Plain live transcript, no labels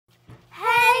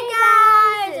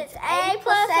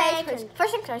anyways,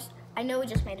 first things first, I know we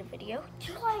just made a video.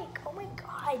 You're like, oh my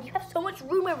god, you have so much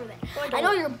room over there. I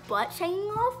know your butt's hanging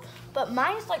off, but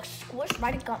mine's like squished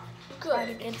right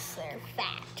against there.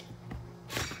 Fat.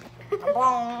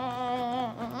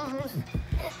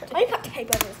 Let me put tape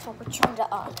over this so we're trying to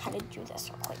kind of do this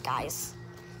real quick, guys.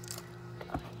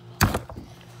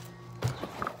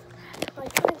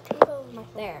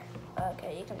 There.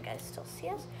 Okay, you can guys still see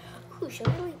us? Ooh, should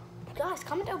we really, guys,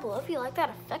 comment down below if you like that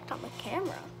effect on the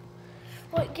camera.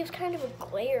 Well, it gives kind of a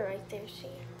glare right there, see?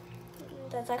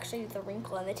 That's actually the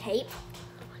wrinkle in the tape.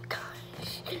 Oh my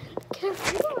gosh. Get a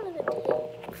wrinkle out of the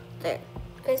tape. There.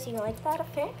 Guys, you like that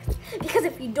effect? Because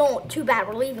if you don't, too bad,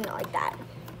 we're leaving it like that.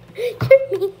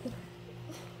 You're mean.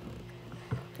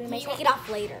 We may take it off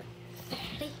later.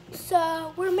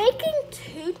 So, we're making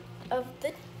 2 of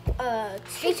the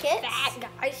tickets.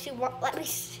 Fat guys, she won't let me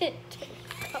sit.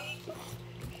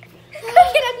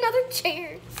 Get another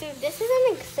chair. So this is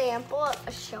an example of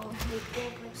a show.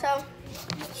 So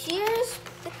here's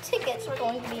the tickets we're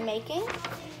going to be making.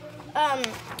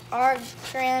 Our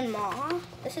grandma.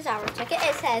 This is our ticket.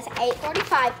 It says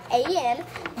 8:45 a.m.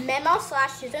 Memo /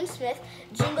 Susan Smith.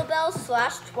 Jingle Bells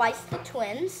 / Twice the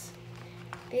Twins.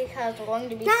 Because we're going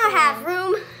to be. Now I have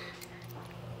room.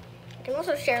 I can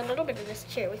also share a little bit of this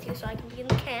chair with you so I can be in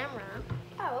the camera.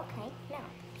 Oh, okay. Now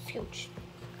scooch.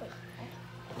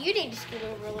 You need to scoot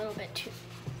over a little bit too.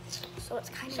 So it's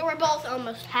kind of. So we're both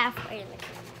almost halfway in the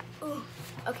camera. Ooh.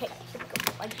 Okay. Here we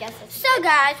go. I guess it's. So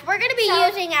guys, we're gonna be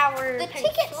using our. The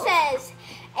ticket says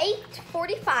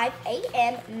 8:45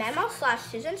 a.m. Memo /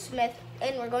 Susan Smith,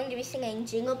 and we're going to be singing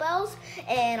Jingle Bells,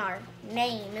 and our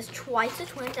name is Twice the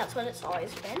Twins. That's what it's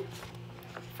always been.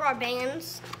 For our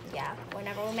bands. Yeah,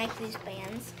 whenever we make these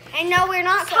bands. And no, we're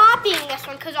not copying this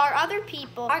one because our other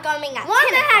people are coming at 10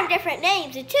 one, they o'clock. have different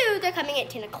names, and 2, they're coming at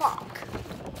 10 o'clock.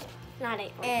 Not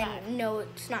 8:45. And no,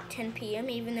 it's not 10 p.m.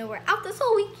 even though we're out this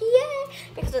whole week, yay!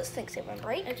 Because it's Thanksgiving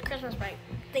break. It's Christmas break.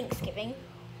 Thanksgiving.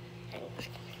 Christmas.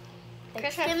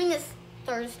 Thanksgiving is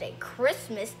Thursday.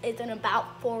 Christmas is in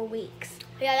about 4 weeks.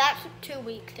 Yeah, that's 2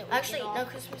 weeks. That we Actually, get off. no,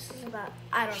 Christmas is about,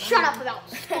 I don't know. Shut up about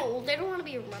school. They don't want to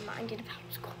be reminded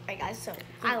about school. Alright guys, so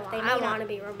I want to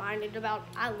be reminded about,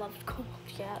 I love school.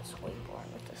 Yeah, it's way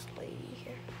boring with this lady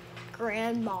here.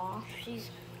 Grandma.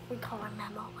 We call her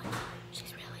Memo.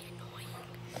 She's really annoying.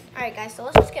 Alright guys, so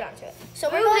let's just get on to it. So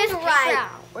we're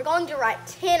going to write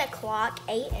 10 o'clock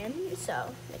a.m.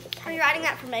 So make it Are you writing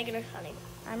that for Megan or Sunny?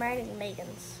 I'm writing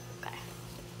Megan's. Okay.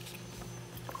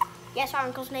 Yes, our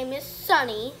uncle's name is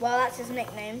Sunny. Well, that's his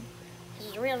nickname.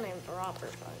 His real name is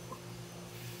Robert.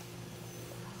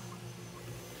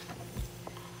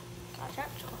 Gosh,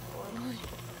 that's horrible.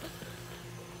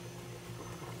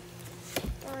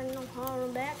 I know how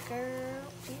back, girl.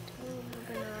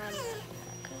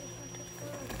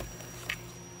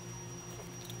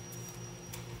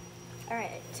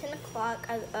 Alright, 10 o'clock.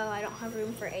 I don't have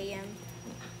room for a.m.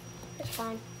 It's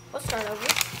fine. We'll start over.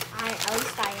 At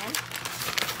least I am.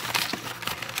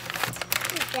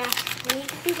 Yeah, we need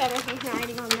to do better than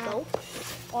writing on that. Go.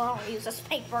 Or I'll use this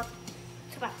paper.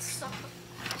 It's about stuff.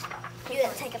 You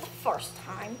didn't take it the first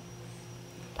time.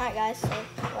 Alright guys, so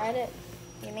write it.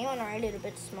 You may want to write it a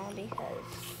bit small because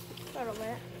A little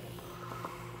bit.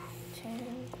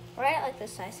 Write it like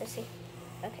this size, Sissy.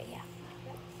 Okay, yeah.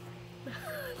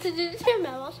 Did you hear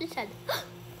Mel? She said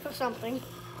for something.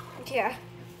 Yeah.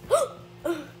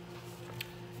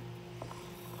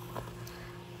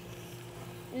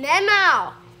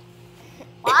 Memo!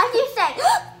 Why'd you say?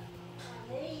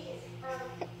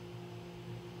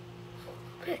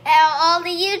 All the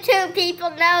YouTube people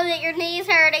know that your knee's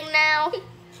hurting now.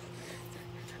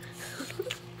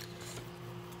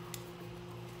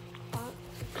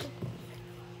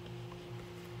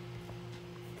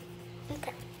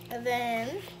 Okay. And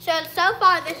then, So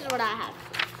far, this is what I have.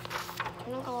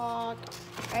 10 o'clock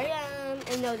a.m.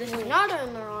 And no, this is not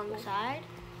on the wrong side.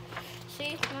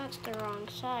 See, that's the wrong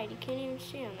side. You can't even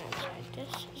see on that side.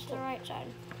 This is the right side.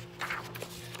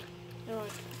 The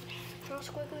right side. Draw a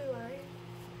squiggly line.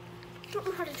 I don't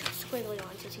know how to draw squiggly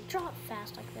lines. Sissy. Draw it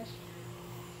fast like this.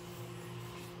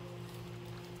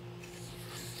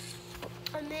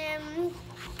 And then,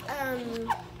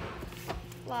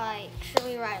 like, should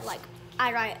we write, like,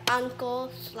 I write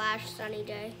Uncle / Sunny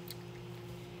Day.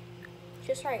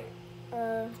 just write,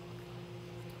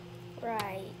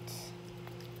 right.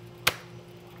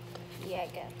 Yeah, I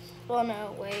guess. Well,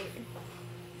 no, wait.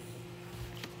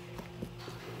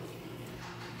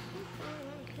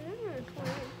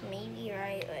 Maybe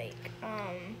write, like,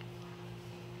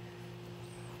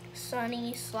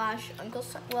 Sunny / Uncle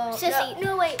Sunny. Well, Sissy,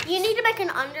 no, wait. You need to make an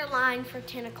underline for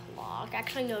 10 o'clock.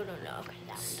 Actually, no.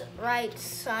 Right,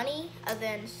 Sunny, and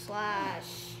then /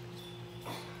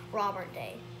 Robert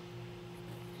Day.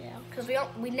 Yeah. Because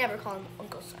we never call him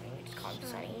Uncle Sunny. We just call him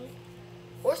Sunny.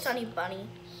 Or Sunny Bunny.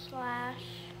 /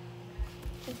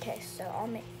 Okay, so I'll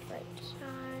make right.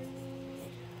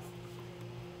 Sunny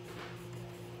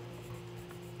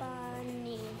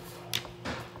Bunny.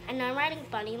 And I'm writing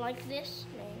bunny like this.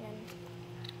 Megan.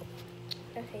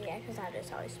 Okay, yeah, because that is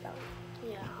how I spell it.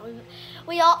 Yeah,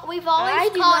 we've always I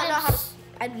do called not know him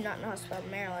I do not know how to spell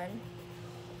Maryland.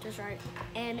 Just write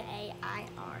Mairlyn.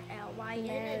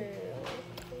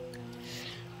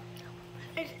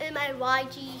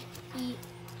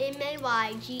 It's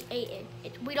Maygan.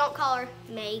 We don't call her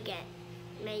Megan.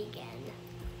 It's Mayga.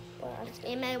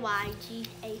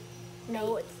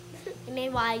 No, it's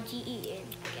Maygen. I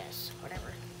guess.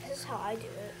 Whatever. this is how I do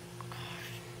it.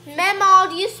 Memo,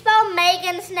 do you spell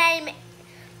Megan's name?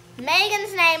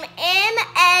 Megan's name Marlyn.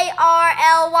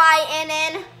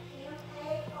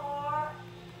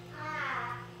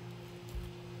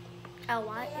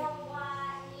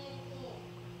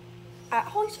 I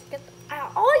always forget.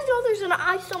 I always know there's an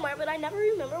I somewhere, but I never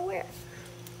remember where.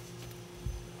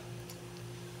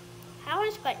 How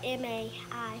is but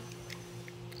MAI?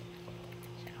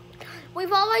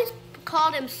 We've always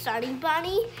called him Sunny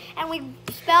Bunny, and we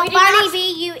spell Bunny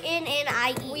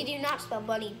BUNNIE. We do not spell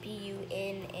bunny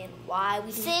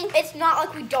BUNNY. See? It's not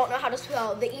like we don't know how to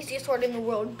spell the easiest word in the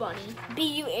world, bunny.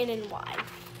 BUNNY.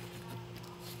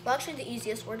 Well, actually, the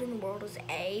easiest word in the world is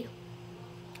A.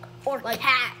 Or Like-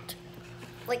 cat.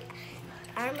 Like,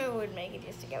 I remember when Megan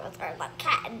used to give us our like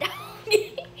cat and dog.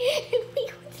 We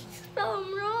would spell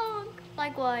them wrong.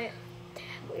 Like what?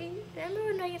 Remember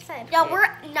when Megan said? Yeah, we're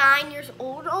 9 years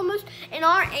old almost, and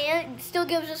our aunt still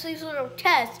gives us these little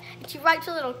tests. And she writes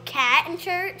a little cat in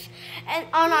church and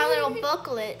on our little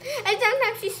booklet. And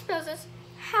sometimes she spells us,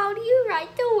 how do you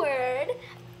write the word?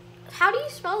 How do you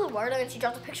spell the word? And then she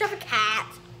draws a picture of a cat.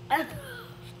 She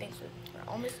thinks we're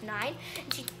almost 9.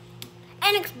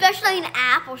 And especially an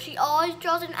apple. She always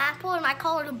draws an apple, and I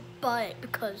call it a butt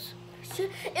because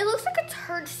It looks like a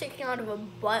turd sticking out of a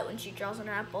butt when she draws an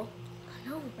apple.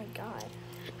 Oh my god.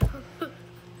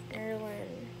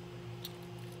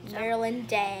 Maryland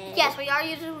Day. yes, we are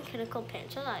using mechanical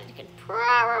pencils. As you can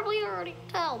probably already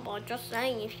tell, but just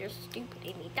saying if you're stupid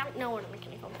and you don't know what a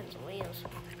mechanical pencil is.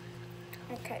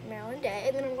 Okay, Maryland Day.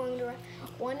 And then I'm going to write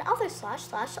one other /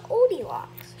 oldie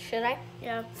locks. Should I?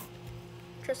 Yeah.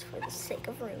 Just for the sake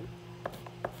of room.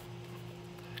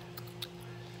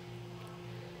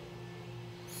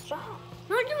 Stop.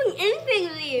 I'm not doing anything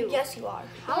with you. Yes, you are.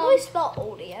 How do I spell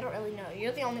oldie? I don't really know.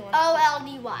 You're the only one.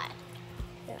 OLDY.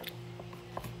 Yeah.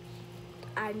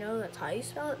 I know that's how you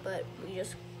spell it, but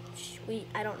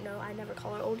I don't know. I never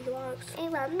call her oldie locks. Hey,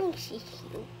 what makes you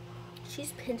cute?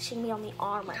 She's pinching me on the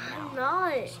arm right now. I'm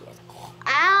not. She is.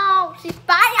 Ow! She's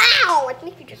biting. Ow! I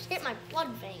think you just hit my blood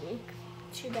vein.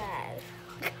 Too bad.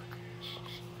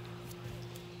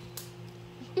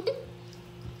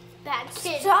 Bad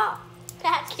kid. Stop.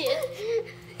 Bad kid.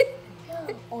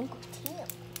 Uncle Tim.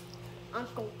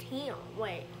 Uncle Tim.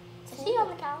 Wait. Is he on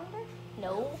the calendar?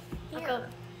 No.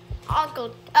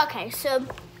 Uncle. Okay, so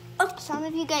some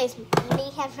of you guys may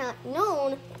have not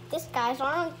known this guy's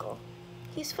our uncle.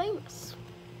 He's famous.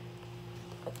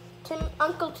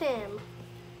 Uncle Tim.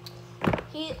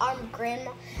 He's our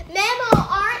grandma. Mama,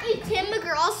 aren't you Tim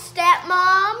McGraw's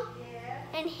stepmom? Yeah.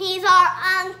 And he's our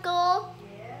uncle.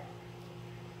 Yeah.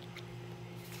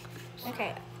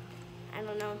 Okay. I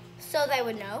don't know. So they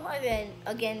would know. And then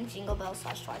again, Jingle Bells /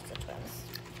 Twice the Twins.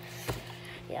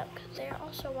 Yep, because they're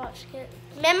also watching it.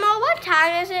 Memo, what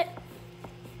time is it?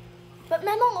 But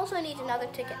Memo also needs another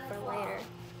ticket for later.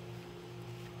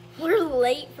 We're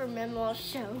late for Memo's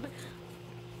show.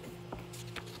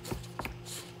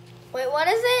 Wait, what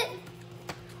is it?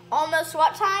 Almost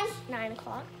what time? 9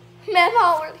 o'clock.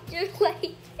 Memo, you're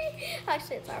late.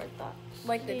 Actually, it's our thought.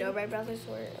 Like the Dobray Brothers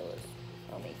were. It was.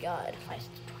 Oh my God. Twice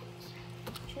the Twins.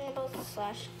 Jingle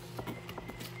Bells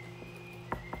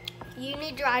 / You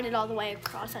need to ride it all the way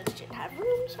across. I didn't have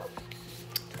room, so.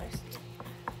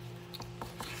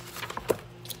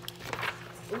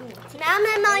 Now,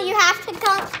 Memo, you have to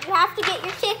go. You have to get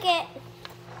your ticket.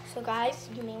 So, guys,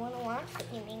 you may want to watch, but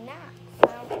you may not.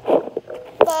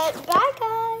 But bye,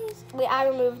 guys. Wait, I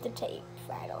removed the tape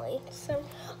finally. So,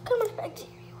 look how much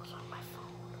bacteria was on my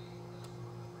phone.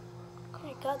 Oh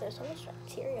my God, there's so much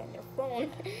bacteria on your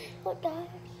phone. Look, guys.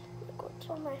 Look what's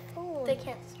on my phone. They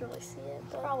can't really see it,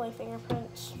 but Probably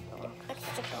fingerprints. I can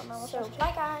stick it on my So phone.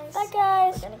 bye, guys. Bye,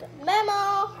 guys. We're gonna go.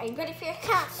 Memo, are you ready for your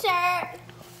concert?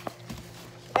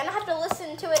 gonna have to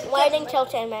listen to it. Waiting till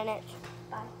 10 minutes.